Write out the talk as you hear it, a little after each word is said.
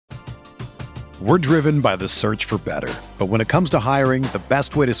We're driven by the search for better. But when it comes to hiring, the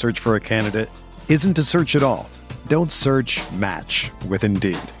best way to search for a candidate isn't to search at all. Don't search, match with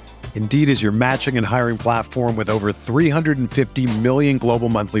Indeed. Indeed is your matching and hiring platform with over 350 million global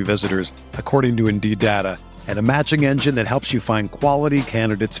monthly visitors, according to Indeed data, and a matching engine that helps you find quality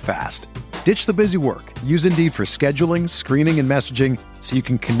candidates fast. Ditch the busy work. Use Indeed for scheduling, screening, and messaging so you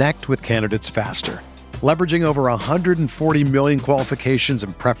can connect with candidates faster. Leveraging over 140 million qualifications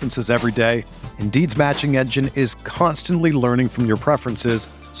and preferences every day, Indeed's matching engine is constantly learning from your preferences,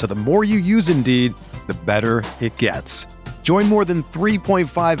 so the more you use Indeed, the better it gets. Join more than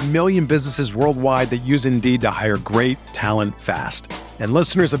 3.5 million businesses worldwide that use Indeed to hire great talent fast. And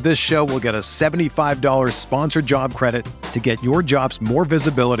listeners of this show will get a $75 sponsored job credit to get your jobs more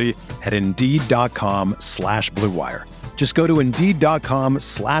visibility at Indeed.com/Blue Wire. Just go to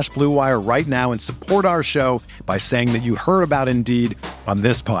Indeed.com/Blue Wire right now and support our show by saying that you heard about Indeed on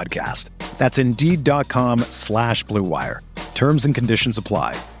this podcast. That's Indeed.com/Blue Wire. Terms and conditions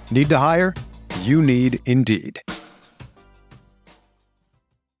apply. Need to hire? You need Indeed.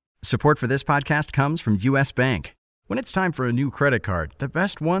 Support for this podcast comes from U.S. Bank. When it's time for a new credit card, the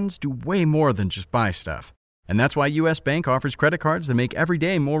best ones do way more than just buy stuff. And that's why U.S. Bank offers credit cards that make every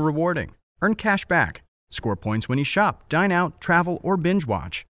day more rewarding. Earn cash back, score points when you shop, dine out, travel, or binge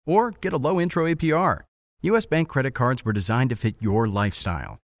watch, or get a low intro APR. U.S. Bank credit cards were designed to fit your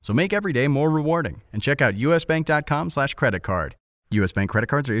lifestyle. So make every day more rewarding and check out usbank.com/credit card. U.S. Bank credit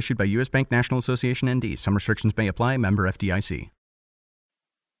cards are issued by U.S. Bank National Association ND. Some restrictions may apply. Member FDIC.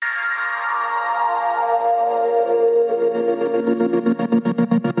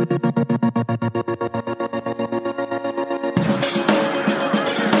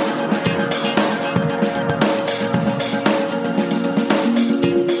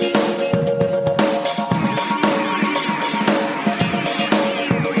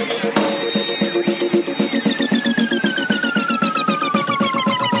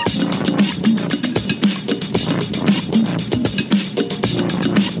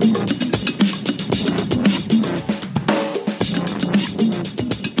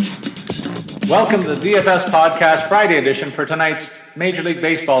 Welcome to the DFS Podcast Friday edition for tonight's Major League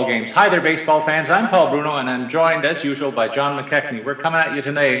Baseball games. Hi there, baseball fans. I'm Paul Bruno, and I'm joined, as usual, by John McKechnie. We're coming at you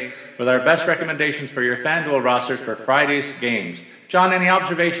today with our best recommendations for your FanDuel rosters for Friday's games. John, any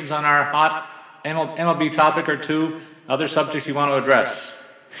observations on our hot MLB topic or two, other subjects you want to address?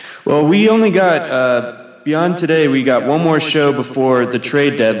 Well, we only got, beyond today, we got one more show before the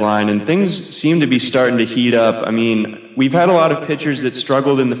trade deadline, and things seem to be starting to heat up. I mean, we've had a lot of pitchers that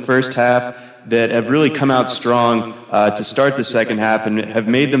struggled in the first half that have really come out strong to start the second half and have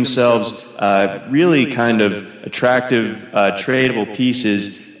made themselves really kind of attractive tradable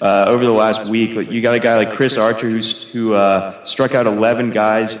pieces over the last week. You got a guy like Chris Archer who struck out 11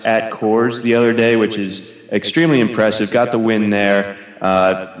 guys at Coors the other day, which is extremely impressive. Got the win there.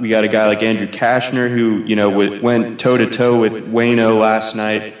 We got a guy like Andrew Cashner who went toe-to-toe with Waino last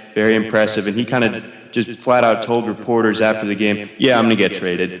night. Very impressive. And he kind of just flat out told reporters after the game, yeah, I'm going to get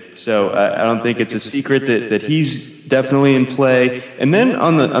traded. So I don't think it's a secret that he's definitely in play. And then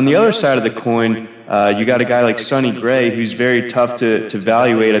on the other side of the coin, you got a guy like Sonny Gray, who's very tough to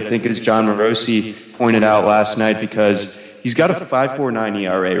evaluate, I think, as John Morosi pointed out last night, because he's got a 5.49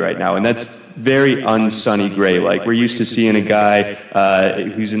 ERA right now, and that's very un-Sonny Gray. Like, we're used to seeing a guy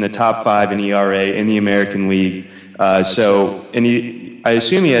who's in the top 5 in ERA in the American League. I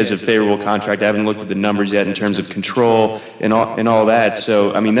assume he has a favorable contract. I haven't looked at the numbers yet in terms of control and all that.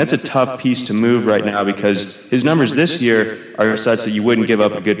 So, I mean, that's a tough piece to move right now because his numbers this year are such that you wouldn't give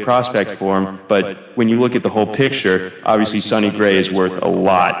up a good prospect for him. But when you look at the whole picture, obviously Sonny Gray is worth a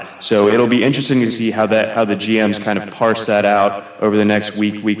lot. So it'll be interesting to see how the GMs kind of parse that out over the next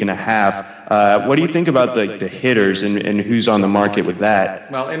week and a half. What do you think about the hitters and who's on the market with that?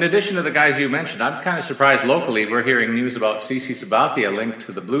 Well, in addition to the guys you mentioned, I'm kind of surprised locally we're hearing news about CC Sabathia linked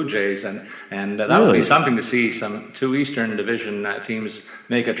to the Blue Jays, and that would be something to see some two Eastern Division teams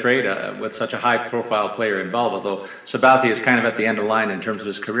make a trade with such a high-profile player involved, although Sabathia is kind of at the end of the line in terms of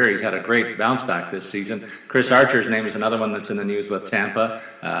his career. He's had a great bounce back this season. Chris Archer's name is another one that's in the news with Tampa.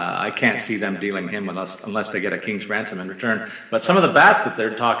 I can't see them dealing him unless they get a king's ransom in return. But some of the bats that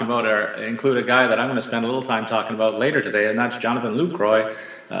they're talking about include a guy that I'm going to spend a little time talking about later today, and that's Jonathan Lucroy.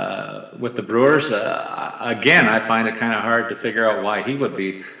 with the Brewers. Again, I find it kind of hard to figure out why he would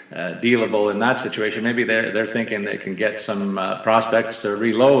be dealable in that situation. Maybe they're thinking they can get some prospects to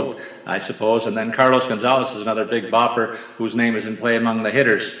reload, I suppose. And then Carlos Gonzalez is another big bopper whose name is in play among the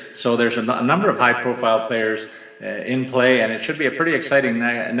hitters. So there's a number of high-profile players in play, and it should be a pretty exciting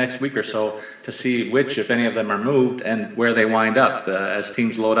next week or so to see which, if any of them, are moved and where they wind up. As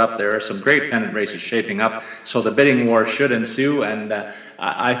teams load up, there are some great pennant races shaping up, so the bidding war should ensue, and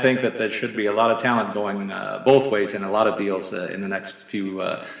I think that there should be a lot of talent going both ways in a lot of deals in the next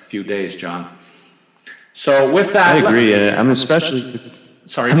few days, John. So with that... I agree, and I'm especially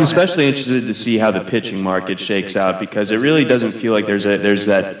interested to see how the pitching market shakes out, because it really doesn't feel like there's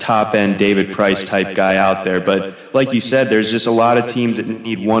that top-end David Price type guy out there. But like you said, there's just a lot of teams that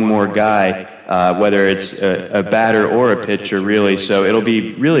need one more guy, whether it's a batter or a pitcher, really. So it'll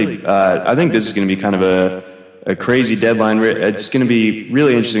be really, I think this is going to be kind of a crazy deadline. It's going to be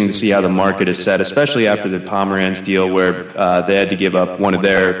really interesting to see how the market is set, especially after the Pomeranz deal, where they had to give up one of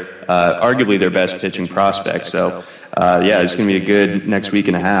their, arguably their best pitching prospects. So, it's going to be a good next week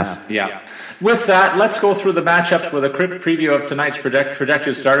and a half. Yeah. With that, let's go through the matchups with a quick preview of tonight's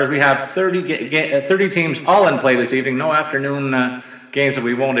projected starters. We have 30 teams all in play this evening. No afternoon games that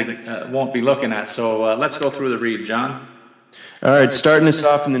we won't be looking at. So let's go through the read, John. All right, starting us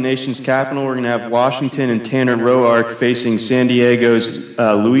off in the nation's capital, we're going to have Washington and Tanner Roark facing San Diego's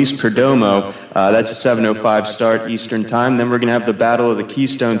Luis Perdomo. That's a 7:05 start Eastern Time. Then we're going to have the Battle of the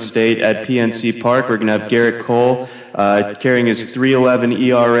Keystone State at PNC Park. We're going to have Garrett Cole carrying his 3.11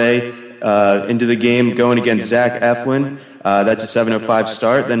 ERA into the game, going against Zach Eflin. That's a 7:05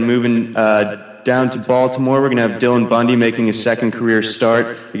 start. Then moving down to Baltimore, we're going to have Dylan Bundy making his second career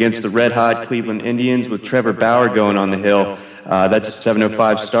start against the red-hot Cleveland Indians with Trevor Bauer going on the hill. That's a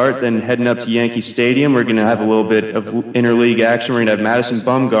 7:05 start. Then heading up to Yankee Stadium, we're going to have a little bit of interleague action. We're going to have Madison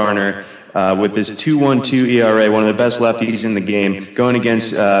Bumgarner with his 2.12 ERA, one of the best lefties in the game, going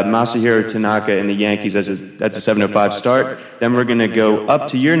against Masahiro Tanaka in the Yankees. That's a 7:05 start. Then we're going to go up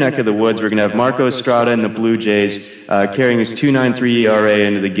to your neck of the woods. We're going to have Marco Estrada in the Blue Jays carrying his 2.93 ERA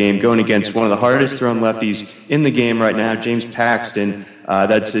into the game, going against one of the hardest thrown lefties in the game right now, James Paxton.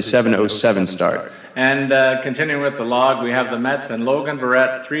 That's a 7:07 start. And continuing with the log, we have the Mets and Logan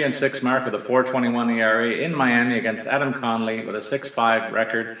Barrett, 3-6 mark with a 4.21 ERA in Miami against Adam Conley with a 6.5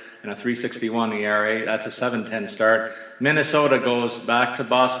 record and a 3.61 ERA. That's a 7:10 start. Minnesota goes back to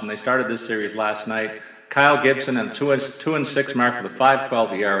Boston. They started this series last night. Kyle Gibson and 2-6 mark with a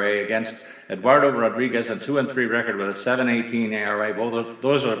 5.12 ERA against Eduardo Rodriguez, and 2-3 record with a 7.18 ERA.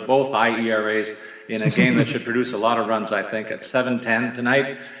 Those are both high ERAs in a game that should produce a lot of runs, I think, at 7:10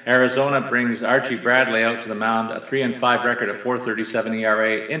 tonight. Arizona brings Archie Bradley out to the mound, a 3-5 record, a 4.37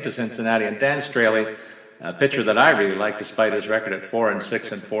 ERA into Cincinnati, and Dan Straley, a pitcher that I really like despite his record at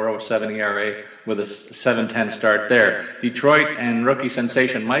 4-6 and 4.07 ERA with a 7:10 start there. Detroit and rookie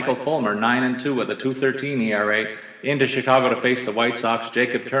sensation Michael Fulmer, 9-2 with a 2.13 ERA into Chicago to face the White Sox.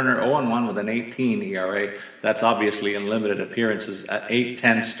 Jacob Turner, 0-1 with an 18 ERA. That's obviously in limited appearances at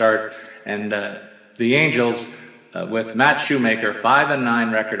 8:10 start. And the Angels with Matt Shoemaker,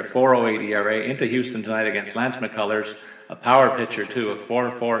 5-9 record, a 4.08 ERA into Houston tonight against Lance McCullers. A power pitcher, too, a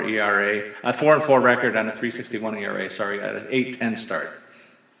 4.4 ERA, a 4-4 record, and a 3.61 ERA, at an 8:10 start.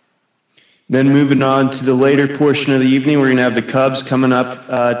 Then moving on to the later portion of the evening, we're going to have the Cubs coming up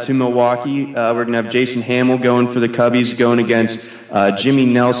to Milwaukee. We're going to have Jason Hamill going for the Cubbies, going against Jimmy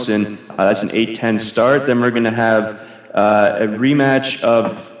Nelson. That's an 8:10 start. Then we're going to have a rematch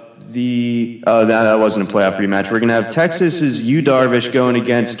of that wasn't a playoff rematch. We're going to have Texas's Yu Darvish going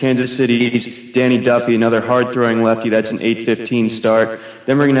against Kansas City's Danny Duffy, another hard-throwing lefty. That's an 8:15 start.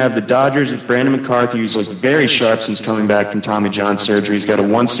 Then we're going to have the Dodgers with Brandon McCarthy, who's looked very sharp since coming back from Tommy John surgery. He's got a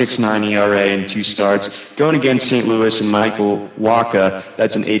 1.69 ERA in 2 starts, going against St. Louis and Michael Wacha.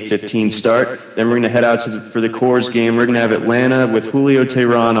 That's an 8:15 start. Then we're going to head out for the Coors game. We're going to have Atlanta with Julio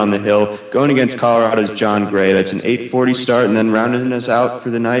Teheran on the hill, going against Colorado's John Gray. That's an 8:40 start. And then rounding us out for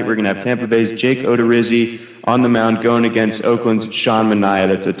the night, we're going to have Tampa Bay's Jake Odorizzi on the mound, going against Oakland's Sean Manaea.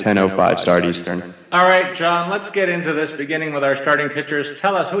 That's a 10:05 start Eastern. All right, John, let's get into this, beginning with our starting pitchers.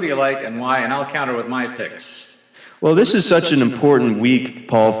 Tell us, who do you like and why, and I'll counter with my picks. Well, this is such an important week,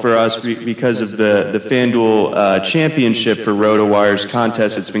 Paul, for us because of the FanDuel Championship for RotoWire's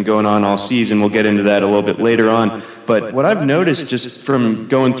contest that's been going on all season. We'll get into that a little bit later on. But what I've noticed just from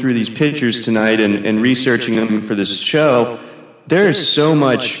going through these pitchers tonight and researching them for this show, there is so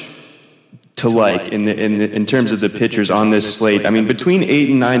much to like in terms of the pitchers on this slate. I mean, between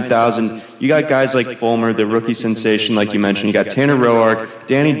 8,000 and 9,000, you got guys like Fulmer, the rookie sensation, like you mentioned. You got Tanner Roark,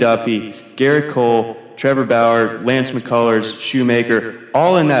 Danny Duffy, Garrett Cole, Trevor Bauer, Lance McCullers, Shoemaker,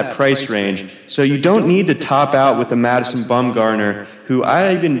 all in that price range. So you don't need to top out with a Madison Bumgarner, who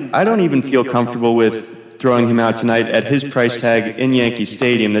I don't even feel comfortable with throwing him out tonight at his price tag in Yankee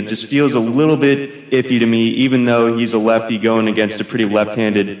Stadium. That just feels a little bit iffy to me, even though he's a lefty going against a pretty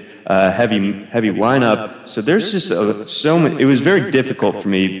left-handed heavy lineup. So there's just so many. It was very difficult for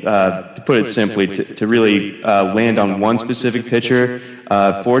me, to put it simply, to really land on one specific pitcher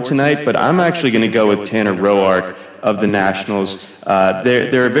for tonight. But I'm actually going to go with Tanner Roark of the Nationals.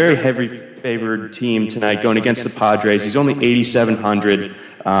 They're a very heavy favored team tonight going against the Padres. He's only 8,700.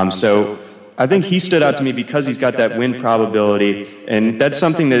 So I think he stood out to me because he's got that win probability, and that's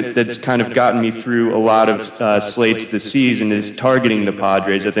something that's kind of gotten me through a lot of slates this season, is targeting the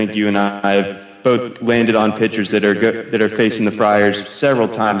Padres. I think you and I have both landed on pitchers that are facing the Friars several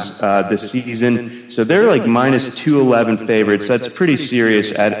times this season. So they're like minus 211 favorites. That's pretty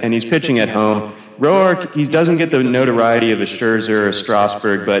serious, and he's pitching at home. Roark, he doesn't get the notoriety of a Scherzer or a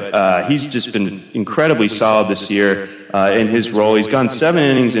Strasburg, but he's just been incredibly solid this year in his role. He's gone 7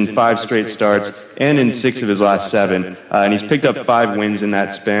 innings in 5 straight starts and in 6 of his last 7, and he's picked up 5 wins in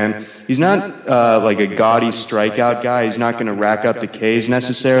that span. He's not like a gaudy strikeout guy. He's not going to rack up the Ks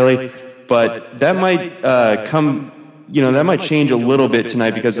necessarily, but that might that might change a little bit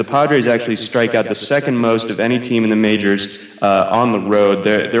tonight, because the Padres actually strike out the second most of any team in the majors on the road.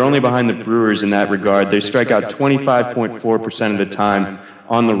 They're only behind the Brewers in that regard. They strike out 25.4% of the time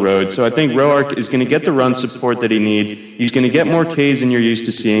on the road. So I think Roark is going to get the run support that he needs. He's going to get more Ks than you're used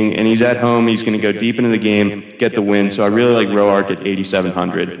to seeing, and he's at home. He's going to go deep into the game, get the win. So I really like Roark at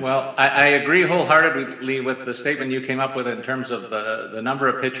 8,700. Well, I agree wholeheartedly with the statement you came up with in terms of the number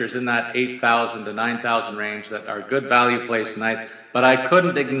of pitchers in that 8,000 to 9,000 range that are good value plays tonight. But I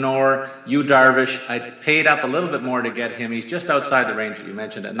couldn't ignore Yu Darvish. I paid up a little bit more to get him. He's just outside the range that you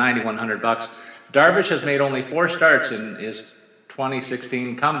mentioned at $9,100. Darvish has made only 4 starts in his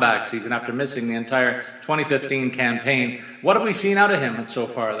 2016 comeback season after missing the entire 2015 campaign. What have we seen out of him so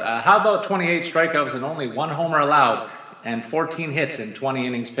far? How about 28 strikeouts and only 1 homer allowed, and 14 hits in 20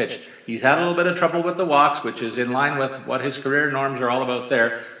 innings pitched? He's had a little bit of trouble with the walks, which is in line with what his career norms are all about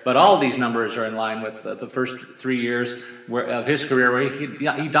there. But all these numbers are in line with the first 3 years of his career, where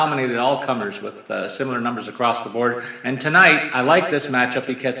he dominated all comers with similar numbers across the board. And tonight, I like this matchup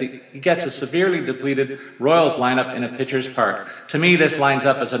because he gets a severely depleted Royals lineup in a pitcher's park. To me, this lines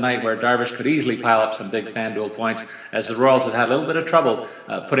up as a night where Darvish could easily pile up some big FanDuel points, as the Royals have had a little bit of trouble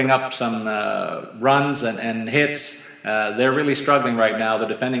putting up some runs and hits. They're really struggling right now. The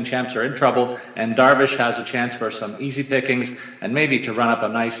defending champs are in trouble, and Darvish has a chance for some easy pickings and maybe to run up a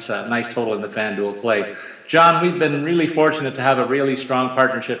nice total in the FanDuel play. John, we've been really fortunate to have a really strong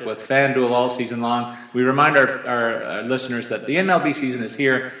partnership with FanDuel all season long. We remind our listeners that the MLB season is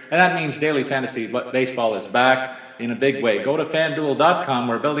here, and that means daily fantasy baseball is back in a big way. Go to FanDuel.com,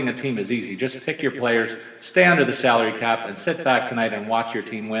 where building a team is easy. Just pick your players, stay under the salary cap, and sit back tonight and watch your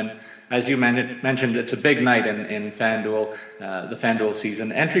team win. As you mentioned, it's a big night in FanDuel, the FanDuel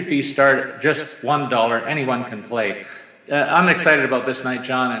season. Entry fees start at just $1. Anyone can play. I'm excited about this night,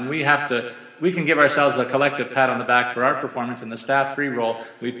 John, and we can give ourselves a collective pat on the back for our performance in the staff free roll.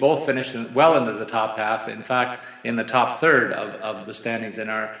 We've both finished well into the top half, in fact, in the top third of the standings in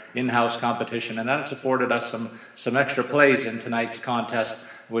our in-house competition, and that's afforded us some extra plays in tonight's contest,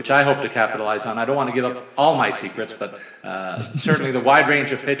 which I hope to capitalize on. I don't want to give up all my secrets, but certainly the wide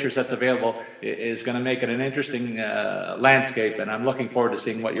range of pitchers that's available is going to make it an interesting landscape, and I'm looking forward to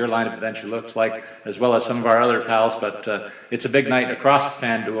seeing what your lineup eventually looks like, as well as some of our other pals. But it's a big night across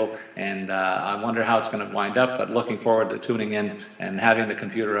FanDuel, and I wonder how it's going to wind up, but looking forward to tuning in and having the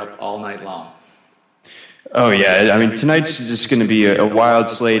computer up all night long. Oh, yeah. I mean, tonight's just going to be a wild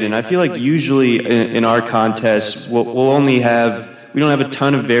slate, and I feel like usually in our contests, we don't have a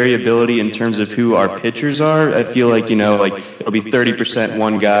ton of variability in terms of who our pitchers are. I feel like, it'll be 30%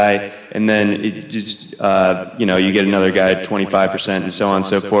 one guy, and then it just, you get another guy at 25% and so on and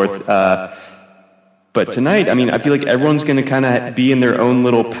so forth. But tonight, I mean, I feel like everyone's going to kind of be in their own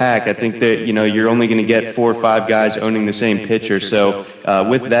little pack. I think that, you're only going to get 4 or 5 guys owning the same pitcher. So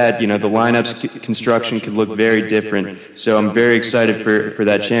with that, the lineups construction could look very different. So I'm very excited for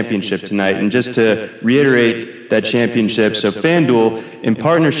that championship tonight. And just to reiterate that championship, so FanDuel, in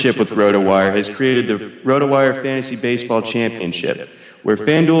partnership with RotoWire, has created the RotoWire Fantasy Baseball Championship, where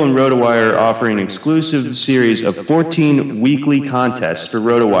FanDuel and RotoWire are offering an exclusive series of 14 weekly contests for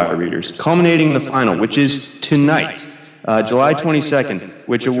RotoWire readers, culminating in the final, which is tonight, July 22nd.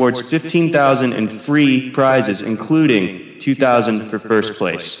 which awards $15,000 in free prizes, including $2,000 for first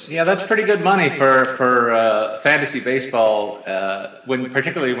place. Yeah, that's pretty good money for fantasy baseball,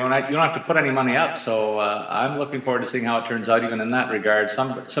 particularly when you don't have to put any money up. So I'm looking forward to seeing how it turns out even in that regard.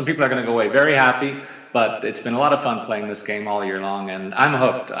 Some people are going to go away very happy, but it's been a lot of fun playing this game all year long, and I'm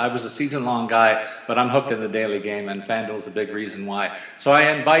hooked. I was a season-long guy, but I'm hooked in the daily game, and FanDuel's a big reason why. So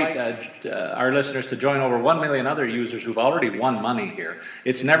I invite our listeners to join over 1 million other users who've already won money here.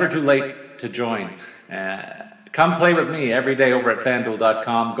 It's never too late to join. Come play with me every day over at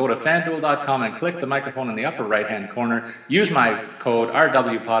FanDuel.com. Go to FanDuel.com and click the microphone in the upper right-hand corner. Use my code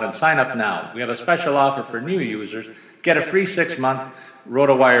RWPOD and sign up now. We have a special offer for new users. Get a free 6-month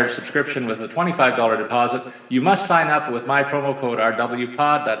RotoWire subscription with a $25 deposit. You must sign up with my promo code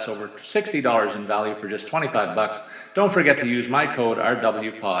RWPOD. That's over $60 in value for just $25. Don't forget to use my code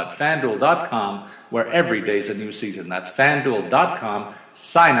RWPOD. FanDuel.com, where every day's a new season. That's FanDuel.com.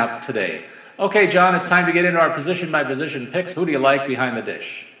 Sign up today. Okay, John, it's time to get into our position-by-position picks. Who do you like behind the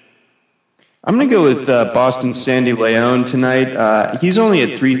dish? I'm going to go with Boston's Sandy León tonight. He's only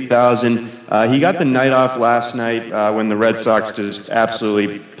at 3,000. He got the night off last night when the Red Sox just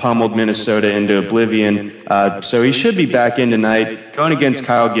absolutely pummeled Minnesota into oblivion. So he should be back in tonight, going against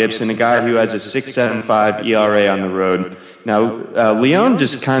Kyle Gibson, a guy who has a 6.75 ERA on the road. Now, León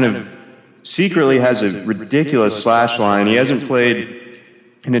just kind of secretly has a ridiculous slash line. He hasn't played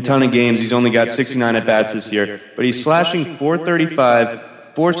in a ton of games. He's only got 69 at-bats this year, but he's slashing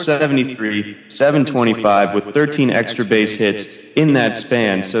 .435, .473, .725 with 13 extra base hits in that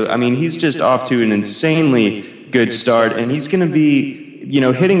span. So, I mean, he's just off to an insanely good start, and he's going to be,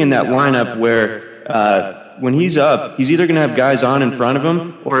 hitting in that lineup where when he's up, he's either going to have guys on in front of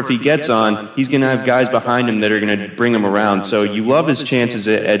him, or if he gets on, he's going to have guys behind him that are going to bring him around. So you love his chances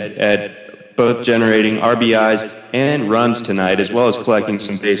at both generating RBIs and runs tonight, as well as collecting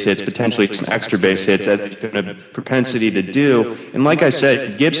some base hits, potentially some extra base hits, as he's been a propensity to do. And like I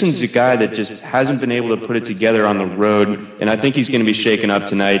said, Gibson's a guy that just hasn't been able to put it together on the road, and I think he's going to be shaken up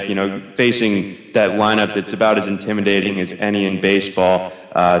tonight, facing that lineup that's about as intimidating as any in baseball.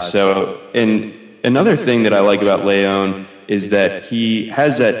 And another thing that I like about León is that he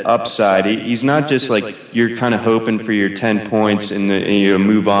has that upside. He's not just like you're kind of hoping for your 10 points and you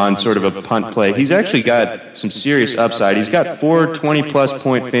move on, sort of a punt play. He's actually got some serious upside. He's got 4 20-plus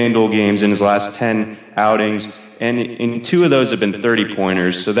point FanDuel games in his last 10 outings, and in 2 of those have been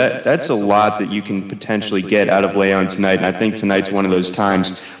 30-pointers. So that's a lot that you can potentially get out of León tonight, and I think tonight's one of those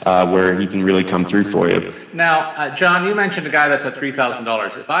times where he can really come through for you. Now, John, you mentioned a guy that's at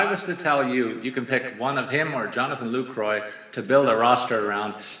 $3,000. If I was to tell you can pick one of him or Jonathan Lucroy to build a roster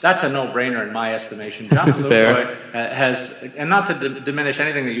around, that's a no-brainer in my estimation. Jonathan Lucroy has, and not to diminish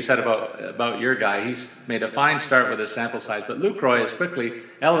anything that you said about your guy, he's made a fine start with his sample size, but Lucroy has quickly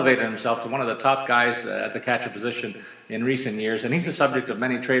elevated himself to one of the top guys at the catcher position in recent years, and he's the subject of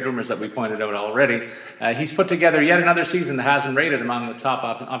many trade rumors that we pointed out already. He's put together yet another season that has him rated among the top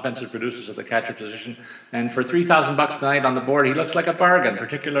offensive producers at the catcher position, and for $3,000 tonight on the board, he looks like a bargain,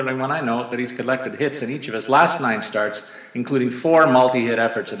 particularly when I know that he's collected hits in each of his last 9 starts, including 4 multi-hit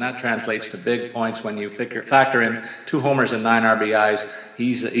efforts, and that translates to big points when you factor in 2 homers and 9 RBIs.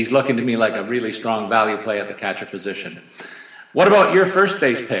 He's looking to me like a really strong value play at the catcher position. What about your first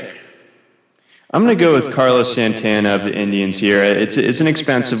base pick? I'm going to go with Carlos Santana of the Indians here. It's an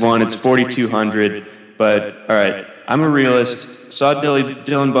expensive one. It's $4,200, but all right. I'm a realist. Saw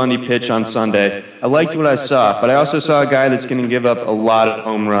Dylan Bundy pitch on Sunday. I liked what I saw, but I also saw a guy that's going to give up a lot of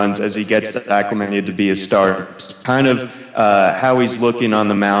home runs as he gets acclimated to be a starter. It's kind of how he's looking on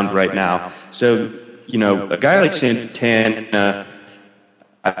the mound right now. So, a guy like Santana,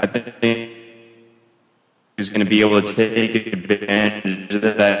 I think, is going to be able to take advantage of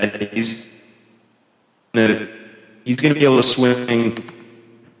that. He's going to be able to swing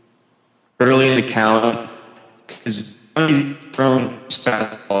early in the count because he's thrown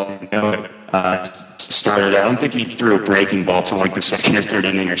fastball, started. I don't think he threw a breaking ball till like the second or third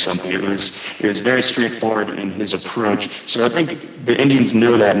inning or something. It was very straightforward in his approach. So I think the Indians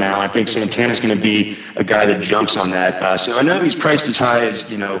know that now. I think Santana's going to be a guy that jumps on that. So I know he's priced as high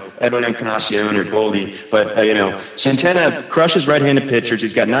as Edwin Encarnacion or Goldie, but Santana crushes right-handed pitchers.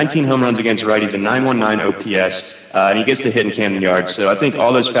 He's got 19 home runs against righties, a 919 OPS. And he gets to hit in Camden Yards. So I think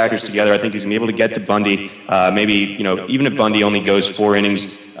all those factors together, I think he's going to be able to get to Bundy. Maybe, even if Bundy only goes 4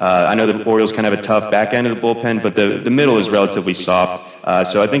 innings, I know the Orioles kind of have a tough back end of the bullpen, but the middle is relatively soft.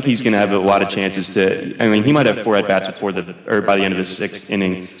 So I think he's going to have a lot of chances he might have 4 at-bats by the end of the 6th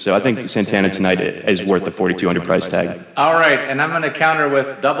inning. So I think Santana tonight is worth the $4,200 price tag. All right, and I'm going to counter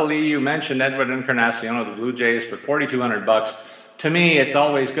with Double E. You mentioned Edwin Encarnacion of the Blue Jays for $4,200. to me, it's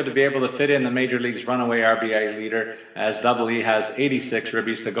always good to be able to fit in the Major League's runaway RBI leader, as Double E has 86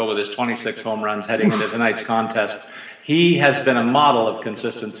 ribbies to go with his 26 home runs heading into tonight's contest. He has been a model of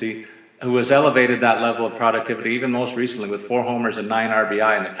consistency, who has elevated that level of productivity, even most recently with 4 homers and 9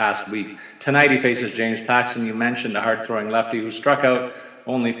 RBI in the past week. Tonight he faces James Paxton, you mentioned, a hard-throwing lefty who struck out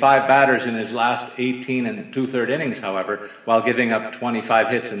only 5 batters in his last 18 and 2/3 innings, however, while giving up 25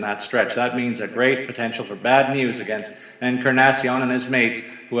 hits in that stretch. That means a great potential for bad news against Encarnacion and his mates,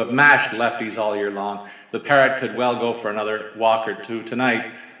 who have mashed lefties all year long. The Parrot could well go for another walk or two tonight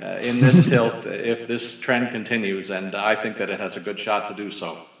in this tilt if this trend continues, and I think that it has a good shot to do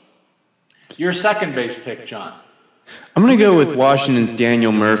so. Your second base pick, John. I'm going to go with Washington's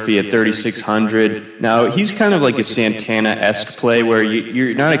Daniel Murphy at 3,600. Now, he's kind of like a Santana-esque play where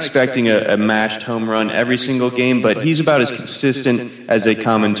you're not expecting a mashed home run every single game, but he's about as consistent as they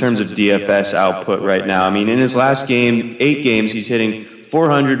come in terms of DFS output right now. I mean, in his last game, 8 games, he's hitting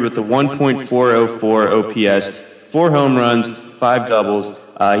 .400 with a 1.404 OPS, 4 home runs, 5 doubles.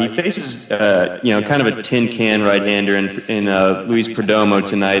 He faces, kind of a tin can right-hander in Luis Perdomo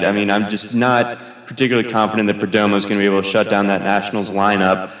tonight. I mean, I'm just not particularly confident that Perdomo is going to be able to shut down that Nationals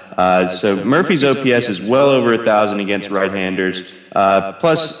lineup. So Murphy's OPS is well over 1,000 against right-handers.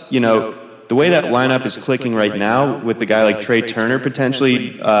 Plus, the way that lineup is clicking right now with a guy like Trey Turner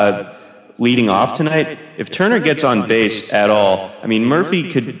potentially leading off tonight, if Turner gets on base at all, I mean,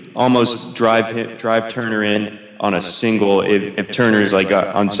 Murphy could almost drive Turner in on a single if Turner's like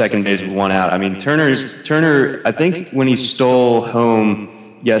on second base with 1 out. I mean, Turner, I think when he stole home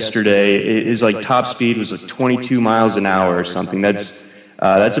yesterday, his like top speed was like 22 miles an hour or something. That's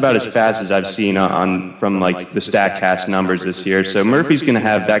about as fast as I've seen from like the StatCast numbers this year. So Murphy's going to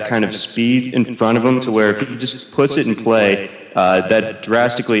have that kind of speed in front of him to where if he just puts it in play, that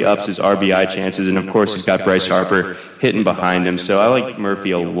drastically ups his RBI chances. And of course, he's got Bryce Harper hitting behind him. So I like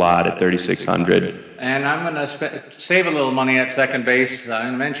Murphy a lot at 3,600. And I'm going to save a little money at second base. I'm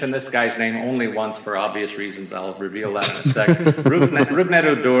going to mention this guy's name only once for obvious reasons. I'll reveal that in a sec. Rougned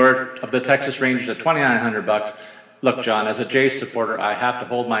Odor of the Texas Rangers at $2,900. Look, John, as a Jays supporter, I have to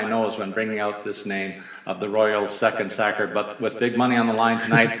hold my nose when bringing out this name of the Royals' second sacker, but with big money on the line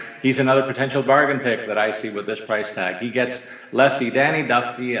tonight, he's another potential bargain pick that I see with this price tag. He gets lefty Danny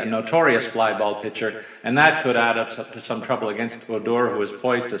Duffy, a notorious fly ball pitcher, and that could add up to some trouble against Odor, who is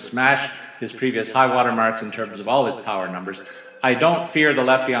poised to smash his previous high water marks in terms of all his power numbers. I don't fear the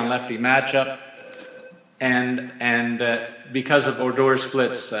lefty-on-lefty matchup, and because of Odor's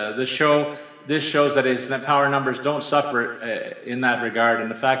splits, this shows that his power numbers don't suffer in that regard, and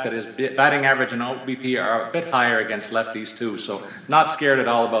the fact that his batting average and OBP are a bit higher against lefties too. So not scared at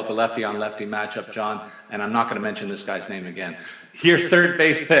all about the lefty-on-lefty matchup, John, and I'm not going to mention this guy's name again. Your third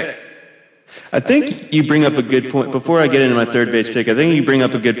base pick. I think you bring up a good point. Before I get into my third base pick, I think you bring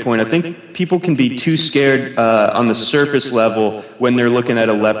up a good point. I think people can be too scared on the surface level when they're looking at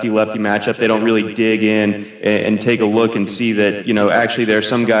a lefty-lefty matchup. They don't really dig in and take a look and see that, actually there are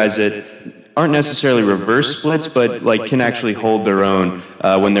some guys that aren't necessarily reverse splits, but like can actually hold their own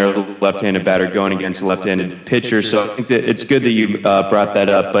when they're a left-handed batter going against a left-handed pitcher. So I think that it's good that you brought that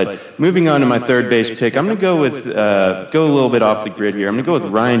up. But moving on to my third base pick, I'm going to go with go a little bit off the grid here. I'm going to go with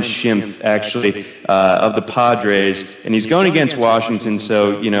Ryan Schimpf, actually, of the Padres, and he's going against Washington.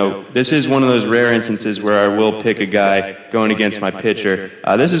 So this is one of those rare instances where I will pick a guy going against my pitcher.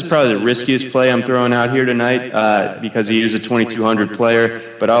 This is probably the riskiest play I'm throwing out here tonight because he is a 2,200 player.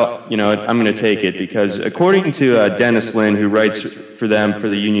 But I'm going to take it because according to Dennis Lynn, who writes for them for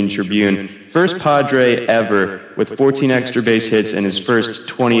the Union Tribune, first Padre ever with 14 extra base hits in his first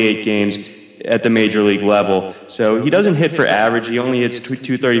 28 games at the major league level. So he doesn't hit for average. He only hits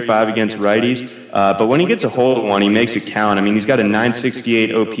 235 against righties. But when he gets a hold of one, he makes it count. I mean, he's got a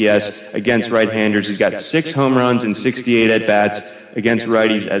 968 OPS against right-handers. He's got 6 home runs and 68 at-bats against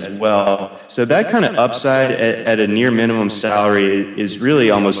righties as well. So that kind of upside at a near minimum salary is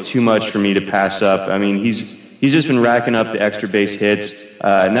really almost too much for me to pass up. I mean, he's just been racking up the extra base hits,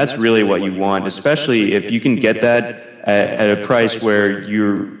 and that's really what you want, especially if you can get that at a price where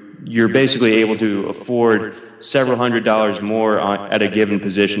you're basically able to afford several $100s more at a given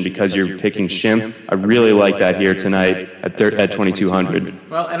position because you're picking Schimpf. I really like that here tonight at 2,200.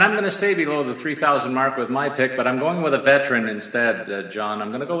 Well, and I'm going to stay below the 3,000 mark with my pick, but I'm going with a veteran instead, John. I'm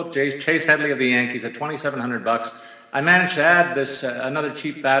going to go with Chase Headley of the Yankees at $2,700. I managed to add this another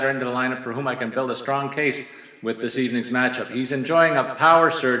cheap batter into the lineup for whom I can build a strong case with this evening's matchup. He's enjoying a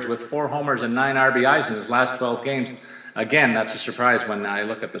power surge with 4 homers and 9 RBIs in his last 12 games. again, that's a surprise when I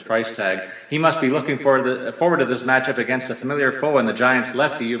look at this price tag. He must be looking forward to this matchup against a familiar foe in the Giants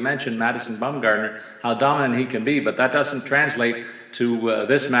lefty. You mentioned Madison Bumgarner, how dominant he can be, but that doesn't translate to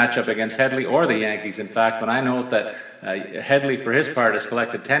this matchup against Headley or the Yankees. In fact, when I note that Headley, for his part, has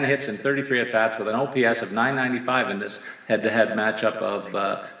collected 10 hits and 33 at-bats with an OPS of 995 in this head-to-head matchup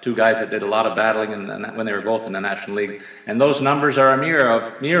of two guys that did a lot of battling when they were both in the National League. And those numbers are a mirror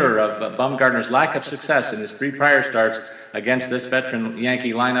of Bumgarner's lack of success in his 3 prior starts against this veteran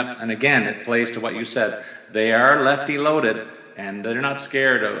Yankee lineup. And again, it plays to what you said. They are lefty-loaded, and they're not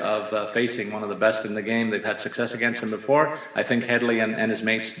scared of facing one of the best in the game. They've had success against him before. I think Headley and his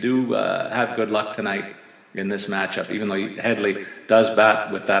mates do have good luck tonight in this matchup, even though Headley does bat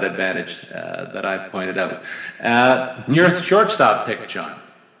with that advantage that I pointed out. Your shortstop pick, John.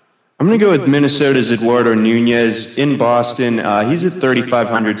 I'm going to go with Minnesota's Eduardo Nunez in Boston. He's at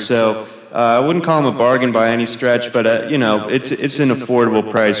 3,500, so I wouldn't call him a bargain by any stretch, but it's an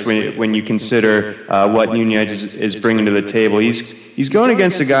affordable price when you consider what Nunez is bringing to the table. He's going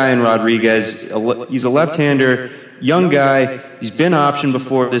against a guy in Rodriguez. He's a left-hander, young guy. He's been optioned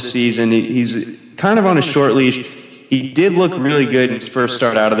before this season. He's kind of on a short leash. He did look really good in his first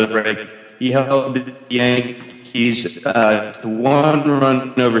start out of the break. He held the Yankees to 1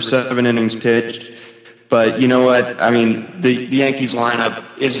 run over 7 innings pitched. But you know what? I mean, the Yankees lineup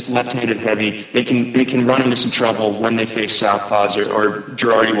is left-handed heavy. They can run into some trouble when they face southpaws, or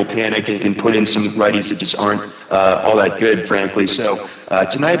Girardi will panic and put in some righties that just aren't all that good, frankly. So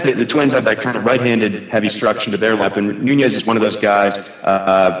tonight the Twins have that kind of right-handed heavy structure to their lineup, and Nunez is one of those guys.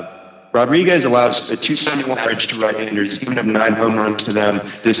 Rodriguez allows a 271 average to right-handers. He's given up 9 home runs to them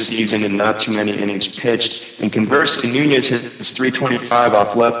this season and not too many innings pitched. And conversely, Nunez hits 325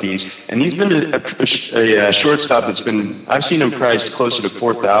 off lefties. And he's been a shortstop that's I've seen him priced closer to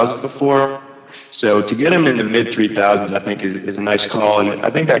 4,000 before. So to get him in the mid-3,000s, I think, is a nice call. And I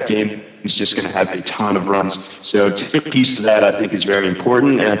think that game is just going to have a ton of runs. So to take a piece of that, I think, is very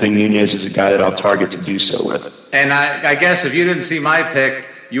important. And I think Nunez is a guy that I'll target to do so with. And I guess if you didn't see my pick,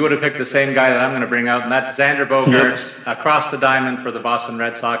 you would have picked the same guy that I'm going to bring out, and that's Xander Bogaerts across the diamond for the Boston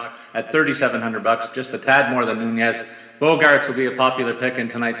Red Sox at $3,700, just a tad more than Nunez. Bogaerts will be a popular pick in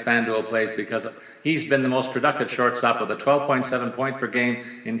tonight's FanDuel plays because he's been the most productive shortstop with a 12.7 point per game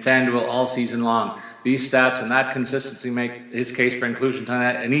in FanDuel all season long. These stats and that consistency make his case for inclusion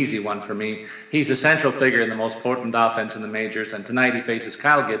tonight an easy one for me. He's a central figure in the most potent offense in the majors, and tonight he faces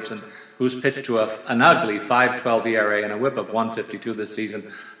Kyle Gibson, who's pitched to an ugly 5.12 ERA and a whip of 152 this season.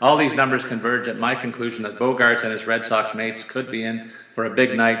 All these numbers converge at my conclusion that Bogaerts and his Red Sox mates could be in for a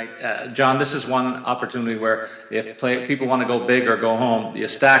big night. John, this is one opportunity where if people want to go big or go home, you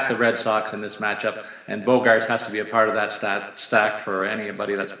stack the Red Sox in this matchup, and Bogaerts has to be a part of that stack for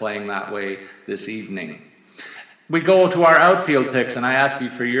anybody that's playing that way this evening. We go to our outfield picks, and I ask you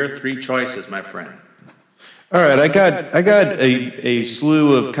for your 3 choices, my friend. All right, I got a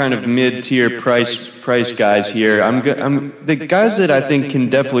slew of kind of mid-tier price guys here. I'm the guys that I think can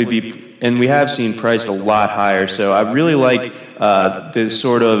definitely be, and we have seen priced a lot higher. So I really like the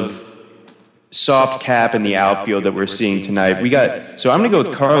sort of soft cap in the outfield that we're seeing tonight. So I'm going to go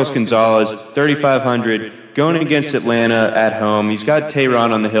with Carlos Gonzalez, 3,500. Going against Atlanta at home. He's got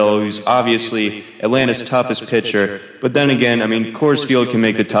Tehran on the hill, who's obviously Atlanta's toughest pitcher. But then again, I mean, Coors Field can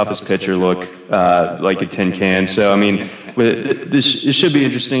make the toughest pitcher look like a tin can. So, I mean, this should be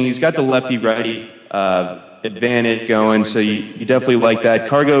interesting. He's got the lefty-righty advantage going, so you definitely like that.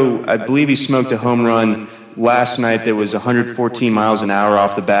 Cargo, I believe he smoked a home run last night that was 114 miles an hour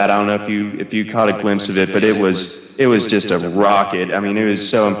off the bat. I don't know if you caught a glimpse of it, but it was just a rocket. I mean, it was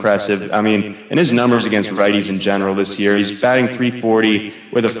so impressive. I mean, and his numbers against righties in general this year, he's batting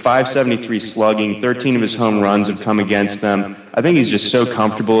 .340 with a .573 slugging. 13 of his home runs have come against them. I think he's just so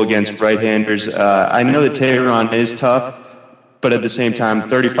comfortable against right-handers. I know that Tehran is tough, but at the same time,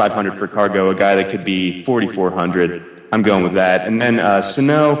 3,500 for Cargo, a guy that could be 4,400. I'm going with that. And then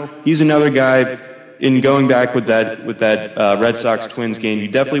Sano, he's another guy. In going back with that Red Sox-Twins game, you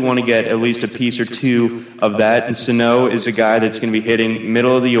definitely want to get at least a piece or 2 of that. And Sano is a guy that's going to be hitting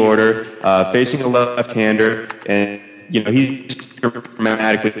middle of the order, facing a left-hander, and he's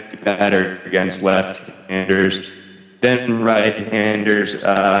dramatically better against left-handers than right-handers.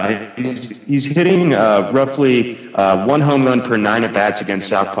 He's hitting roughly 1 home run per 9 at-bats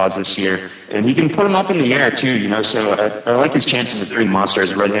against southpaws this year. And he can put them up in the air, too, so I like his chances of doing monster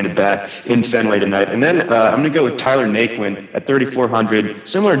as a right-handed bat in Fenway tonight. And then I'm going to go with Tyler Naquin at 3,400.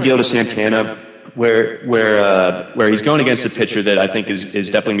 Similar deal to Santana, where he's going against a pitcher that I think is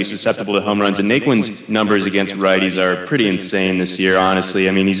definitely going to be susceptible to home runs. And Naquin's numbers against righties are pretty insane this year, honestly.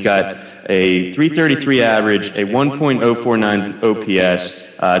 I mean, he's got a 333 average, a 1.049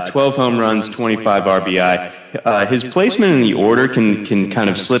 OPS, 12 home runs, 25 RBI. His placement in the order can kind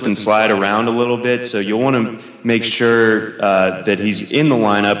of slip and slide around a little bit, so you'll want to make sure that he's in the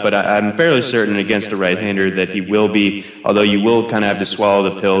lineup, but I'm fairly certain against a right-hander that he will be, although you will kind of have to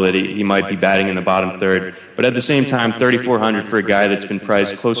swallow the pill that he might be batting in the bottom third. But at the same time, $3,400 for a guy that's been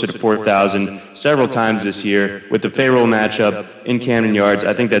priced closer to $4,000 several times this year with the favorable matchup in Camden Yards,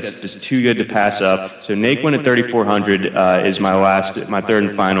 I think that's just too good to pass up. So Naquin at $3,400 is my third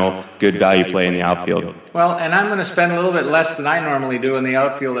and final good value play in the outfield. Well, and I'm going to spend a little bit less than I normally do in the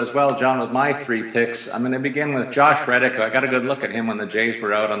outfield as well, John, with my 3 picks. I'm going to begin with Josh Reddick. I got a good look at him when the Jays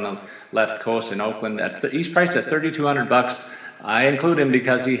were out on the left coast in Oakland. He's priced at $3,200. I include him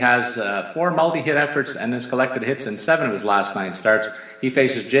because he has 4 multi-hit efforts and has collected hits in 7 of his last 9 starts. He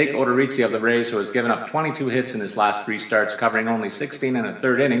faces Jake Odorizzi of the Rays, who has given up 22 hits in his last 3 starts, covering only 16 and a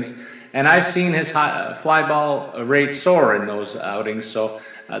third innings. And I've seen his fly ball rate soar in those outings, so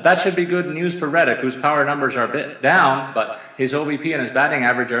that should be good news for Reddick, whose power numbers are a bit down, but his OBP and his batting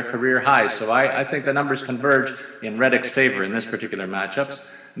average are career highs. So I think the numbers converge in Reddick's favor in this particular matchup.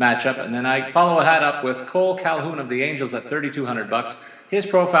 And then I follow that up with Cole Calhoun of the Angels at $3,200. His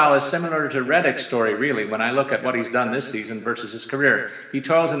profile is similar to Reddick's story, really, when I look at what he's done this season versus his career. He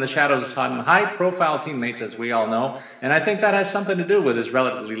toils in the shadows of some high-profile teammates, as we all know, and I think that has something to do with his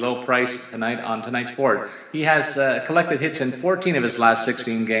relatively low price tonight on tonight's board. He has collected hits in 14 of his last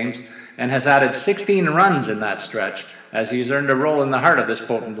 16 games and has added 16 runs in that stretch. As he's earned a role in the heart of this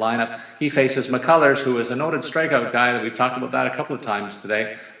potent lineup, he faces McCullers, who is a noted strikeout guy. That we've talked about that a couple of times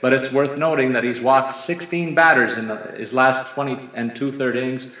today. But it's worth noting that he's walked 16 batters in his last 20 and 2/3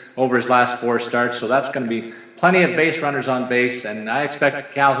 innings over his last 4 starts. So that's going to be plenty of base runners on base, and I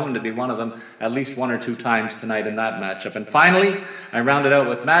expect Calhoun to be one of them at least 1 or 2 times tonight in that matchup. And finally, I rounded out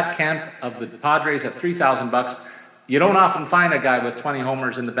with Matt Kemp of the Padres at $3,000. You don't often find a guy with 20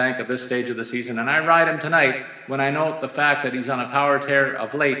 homers in the bank at this stage of the season, and I ride him tonight when I note the fact that he's on a power tear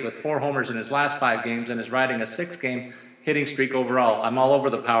of late with 4 homers in his last 5 games and is riding a 6-game hitting streak overall. I'm all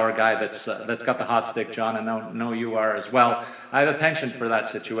over the power guy that's got the hot stick, John, and I know you are as well. I have a penchant for that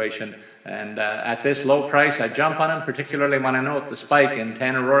situation, and at this low price, I jump on him, particularly when I note the spike in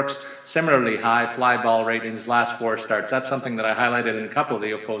Tanner Rourke's similarly high fly ball rate in his last 4 starts. That's something that I highlighted in a couple of the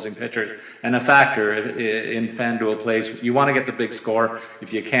opposing pitchers, and a factor in FanDuel plays. You want to get the big score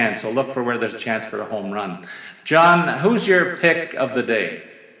if you can, so look for where there's a chance for a home run. John, who's your pick of the day?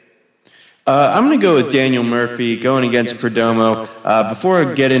 I'm going to go with Daniel Murphy going against Perdomo. Before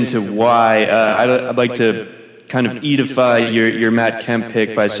I get into why, I'd like to kind of edify your Matt Kemp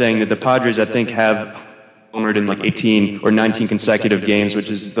pick by saying that the Padres, I think, have homered in like 18 or 19 consecutive games, which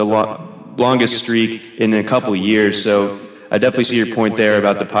is the longest streak in a couple of years. So I definitely see your point there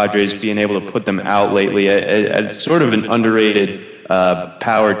about the Padres being able to put them out lately. It's sort of an underrated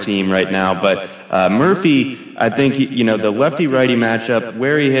power team right now, but Murphy, I think, the lefty-righty matchup,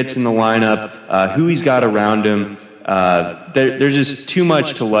 where he hits in the lineup, who he's got around him, there's just too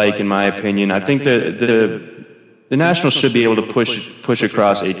much to like, in my opinion. I think the Nationals should be able to push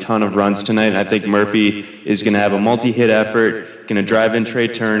across a ton of runs tonight, and I think Murphy is going to have a multi-hit effort, going to drive in Trey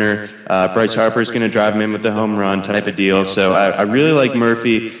Turner. Bryce Harper is going to drive him in with the home run type of deal. So I really like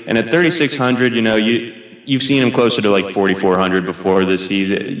Murphy, and at 3,600, you've seen him closer to like 4,400 before this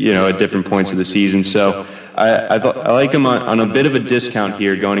season, at different points of the season. So I like him on a bit of a discount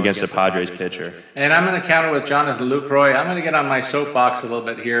here going against a Padres pitcher. And I'm going to counter with Jonathan Lucroy. I'm going to get on my soapbox a little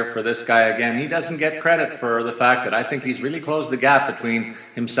bit here for this guy again. He doesn't get credit for the fact that I think he's really closed the gap between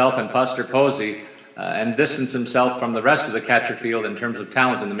himself and Buster Posey. And distance himself from the rest of the catcher field in terms of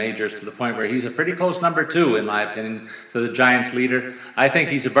talent in the majors to the point where he's a pretty close number 2, in my opinion, to the Giants' leader. I think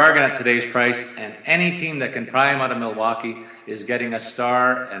he's a bargain at today's price, and any team that can pry him out of Milwaukee is getting a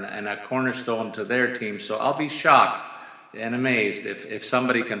star and a cornerstone to their team. So I'll be shocked and amazed if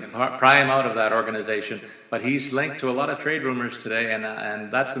somebody can pry him out of that organization. But he's linked to a lot of trade rumors today,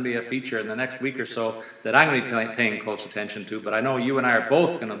 and that's going to be a feature in the next week or so that I'm going to be paying close attention to. But I know you and I are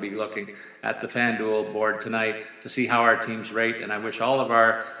both going to be looking at the FanDuel board tonight to see how our teams rate, and I wish all of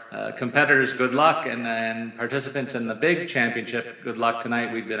our competitors good luck and participants in the big championship good luck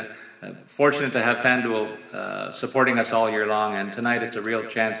tonight. We've been fortunate to have FanDuel supporting us all year long, and tonight it's a real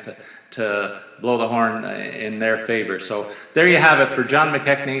chance to blow the horn in their favor. So there you have it for John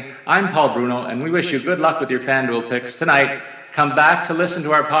McKechnie. I'm Paul Bruno, and we wish you good luck with your FanDuel picks tonight. Come back to listen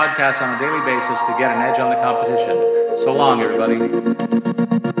to our podcast on a daily basis to get an edge on the competition. So long,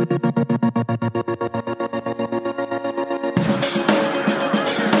 everybody.